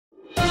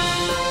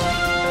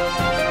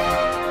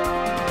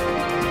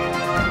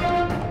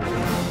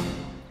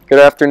Good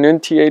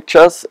afternoon,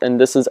 THS,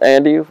 and this is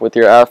Andy with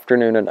your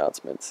afternoon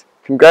announcements.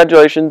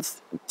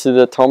 Congratulations to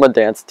the Tomah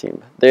dance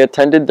team. They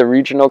attended the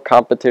regional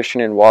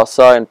competition in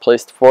Wausau and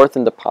placed 4th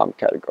in the POM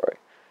category.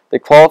 They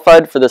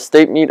qualified for the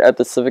state meet at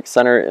the Civic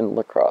Center in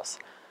La Crosse.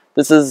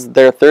 This is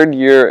their 3rd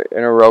year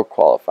in a row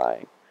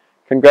qualifying.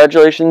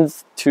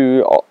 Congratulations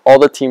to all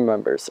the team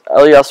members.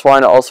 Ellie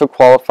Eswine also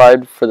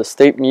qualified for the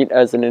state meet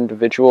as an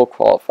individual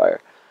qualifier.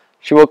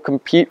 She will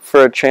compete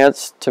for a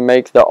chance to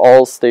make the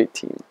all-state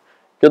team.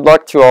 Good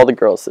luck to all the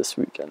girls this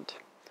weekend.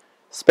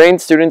 Spain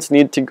students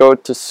need to go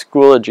to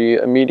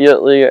Schoology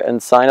immediately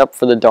and sign up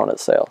for the donut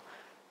sale.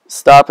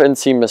 Stop and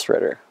see Miss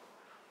Ritter.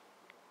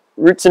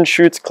 Roots and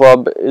Shoots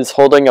Club is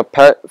holding a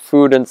pet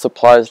food and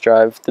supplies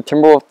drive. The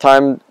Timberwolf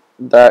Time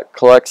that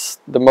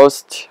collects the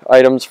most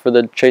items for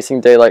the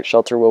Chasing Daylight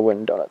shelter will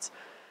win donuts.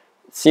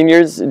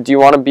 Seniors, do you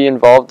want to be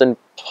involved in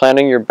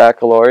planning your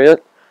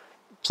baccalaureate?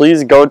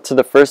 Please go to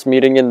the first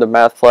meeting in the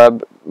math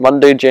lab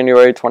Monday,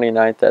 January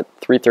 29th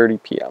at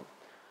 3:30 p.m.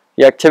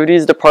 The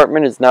activities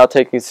department is now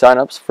taking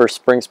sign-ups for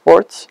spring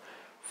sports.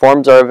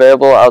 Forms are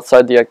available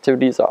outside the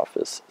activities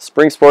office.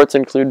 Spring sports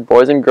include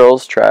boys and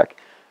girls track,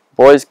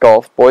 boys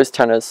golf, boys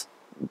tennis,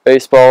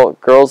 baseball,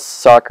 girls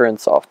soccer, and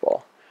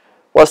softball.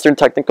 Western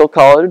Technical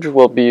College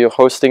will be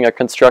hosting a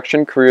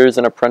construction, careers,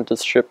 and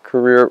apprenticeship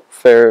career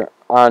fair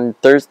on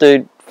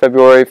Thursday,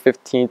 February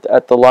 15th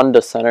at the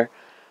Lunda Center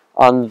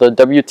on the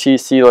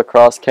WTC La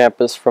Crosse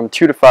campus from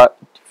 2 to 5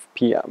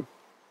 p.m.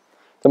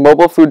 The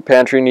mobile food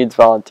pantry needs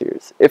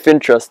volunteers. If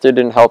interested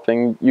in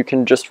helping, you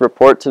can just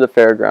report to the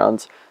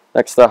fairgrounds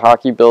next to the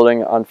hockey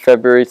building on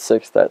February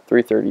 6th at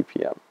 3:30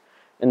 p.m.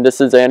 And this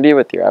is Andy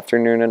with your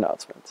afternoon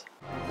announcements.